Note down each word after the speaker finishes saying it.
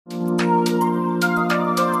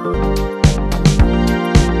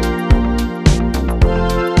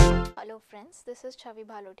this is Chhavi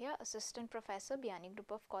Bhalothia, Assistant Professor, Biyani Group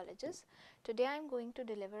of Colleges. Today I am going to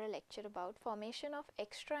deliver a lecture about formation of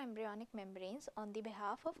extra-embryonic membranes on the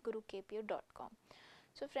behalf of GuruKPU.com.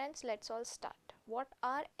 So friends, let's all start. What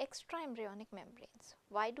are extra-embryonic membranes?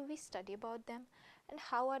 Why do we study about them? And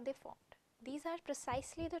how are they formed? These are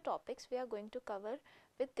precisely the topics we are going to cover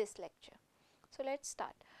with this lecture. So let's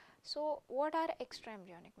start. So what are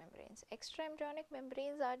extra-embryonic membranes? Extra-embryonic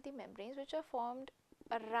membranes are the membranes which are formed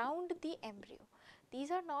around the embryo.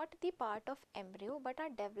 These are not the part of embryo but are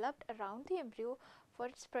developed around the embryo for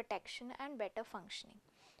its protection and better functioning.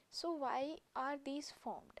 So why are these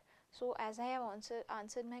formed? So as I have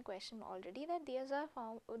answered my question already, that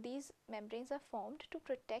these membranes are formed to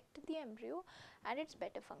protect the embryo and its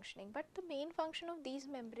better functioning. But the main function of these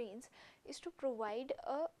membranes is to provide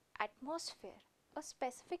a atmosphere, a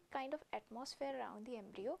specific kind of atmosphere around the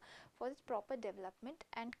embryo for its proper development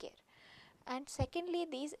and care. And secondly,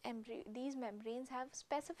 these membranes have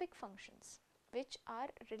specific functions which are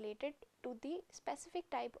related to the specific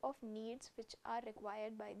type of needs which are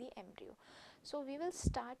required by the embryo. So we will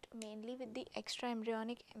start mainly with the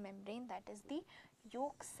extra-embryonic membrane, that is the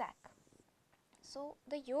yolk sac. So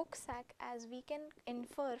the yolk sac, as we can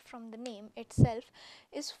infer from the name itself,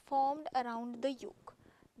 is formed around the yolk.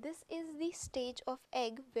 This is the stage of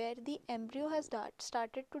egg where the embryo has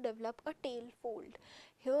started to develop a tail fold.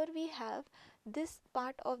 Here we have this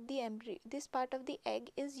part of the embryo, this part of the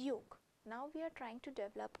egg is yolk. Now we are trying to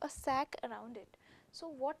develop a sac around it. So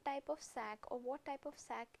what type of sac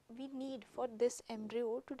we need for this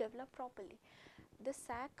embryo to develop properly? The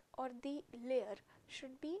sac or the layer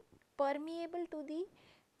should be permeable to the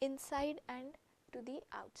inside and to the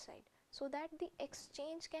outside so that the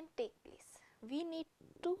exchange can take place. We need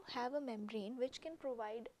to have a membrane which can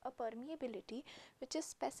provide a permeability which is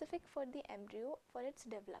specific for the embryo for its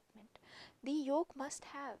development. The yolk must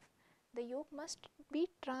be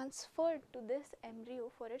transferred to this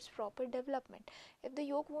embryo for its proper development. If the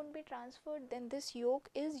yolk won't be transferred, then this yolk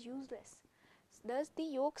is useless. Thus, the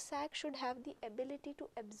yolk sac should have the ability to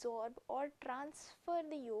absorb or transfer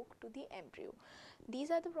the yolk to the embryo.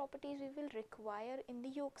 These are the properties we will require in the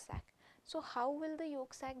yolk sac. So, how will the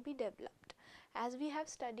yolk sac be developed? As we have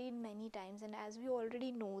studied many times, and as we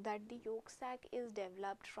already know that the yolk sac is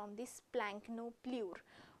developed from the splanchnopleur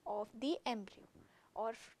of the embryo,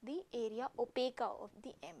 or the area opaca of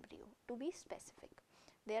the embryo, to be specific.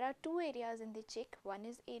 There are two areas in the chick. One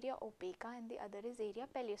is area opaca and the other is area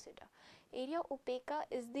pellucida. Area opaca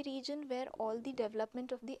is the region where all the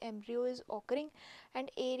development of the embryo is occurring, and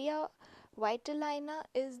area vitellina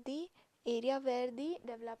is the area where the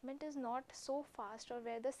development is not so fast, or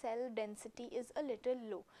where the cell density is a little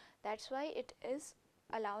low. That's why it is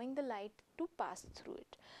allowing the light to pass through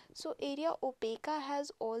it. So area opaca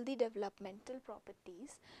has all the developmental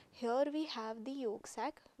properties. Here we have the yolk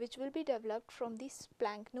sac which will be developed from the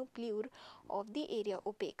splanchnopleur of the area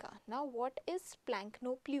opaca. Now what is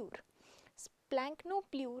splanchnopleur?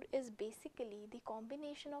 Splanchnopleur is basically the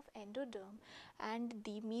combination of endoderm and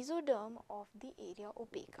the mesoderm of the area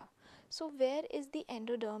opaca. So where is the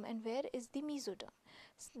endoderm and where is the mesoderm?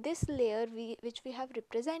 This layer which we have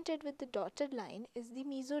represented with the dotted line is the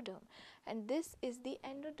mesoderm, and this is the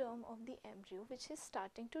endoderm of the embryo which is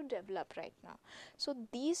starting to develop right now. So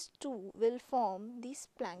these two will form the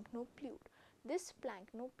splanchnopleur. This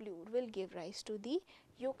splanchnopleur will give rise to the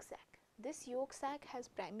yolk sac. This yolk sac has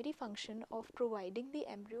primary function of providing the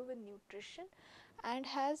embryo with nutrition and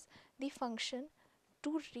has the function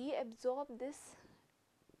to reabsorb this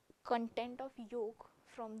content of yolk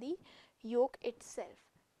from the yolk itself.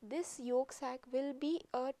 This yolk sac will be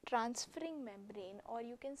a transferring membrane, or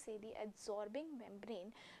you can say the absorbing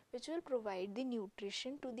membrane, which will provide the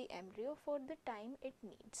nutrition to the embryo for the time it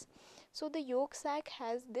needs. So the yolk sac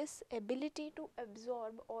has this ability to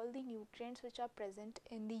absorb all the nutrients which are present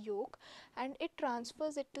in the yolk, and it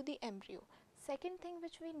transfers it to the embryo. Second thing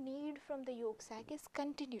which we need from the yolk sac is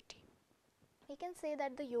continuity. We can say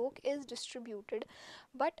that the yolk is distributed,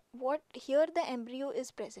 but here the embryo is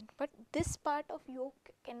present, but this part of yolk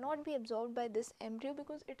cannot be absorbed by this embryo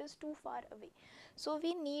because it is too far away. So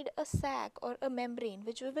we need a sac or a membrane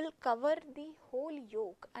which will cover the whole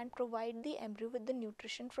yolk and provide the embryo with the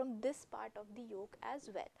nutrition from this part of the yolk as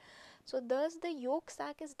well. So thus the yolk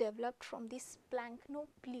sac is developed from the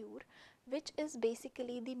splanchnopleur, which is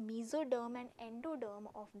basically the mesoderm and endoderm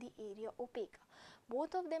of the area opaca.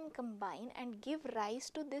 Both of them combine and give rise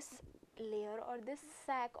to this layer or this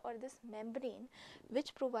sac or this membrane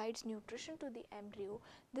which provides nutrition to the embryo.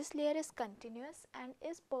 This layer is continuous and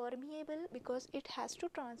is permeable because it has to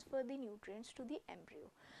transfer the nutrients to the embryo.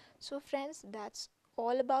 So friends, that's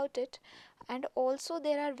all about it. And also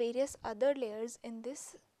there are various other layers in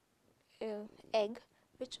this egg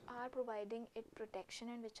which are providing it protection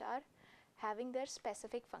and which are having their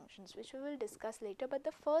specific functions, which we will discuss later. But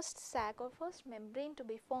the first sac or first membrane to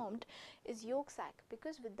be formed is yolk sac,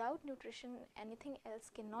 because without nutrition anything else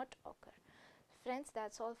cannot occur. Friends,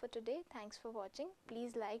 that's all for today. Thanks for watching.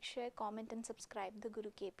 Please like, share, comment and subscribe the Guru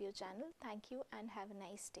KPO channel. Thank you and have a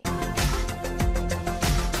nice day.